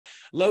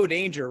Low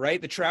danger,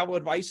 right? The travel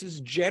advice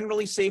is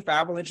generally safe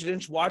avalanche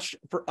incidents. Watch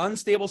for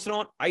unstable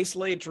snow and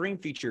isolated terrain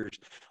features.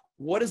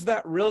 What does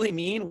that really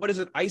mean? What is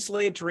an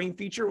isolated terrain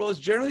feature? Well, it's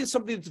generally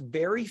something that's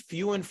very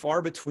few and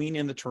far between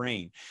in the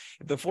terrain.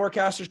 If the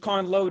forecaster's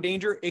calling low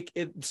danger,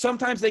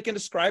 sometimes they can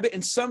describe it,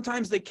 and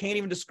sometimes they can't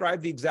even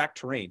describe the exact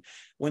terrain.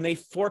 When they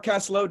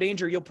forecast low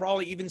danger, you'll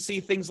probably even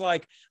see things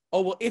like, oh,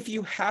 well, if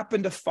you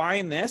happen to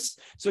find this.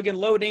 So again,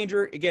 low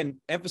danger, again,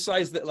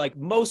 emphasize that like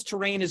most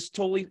terrain is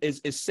totally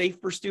is safe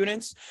for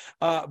students,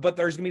 but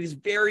there's gonna be these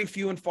very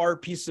few and far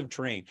pieces of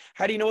terrain.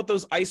 How do you know what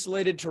those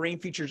isolated terrain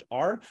features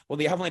are? Well,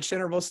 the Avalanche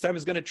Center most of the time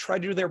is gonna try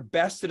to do their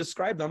best to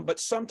describe them, but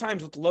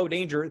sometimes with low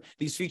danger,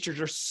 these features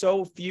are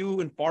so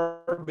few and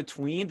far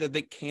between that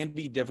they can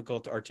be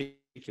difficult to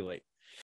articulate.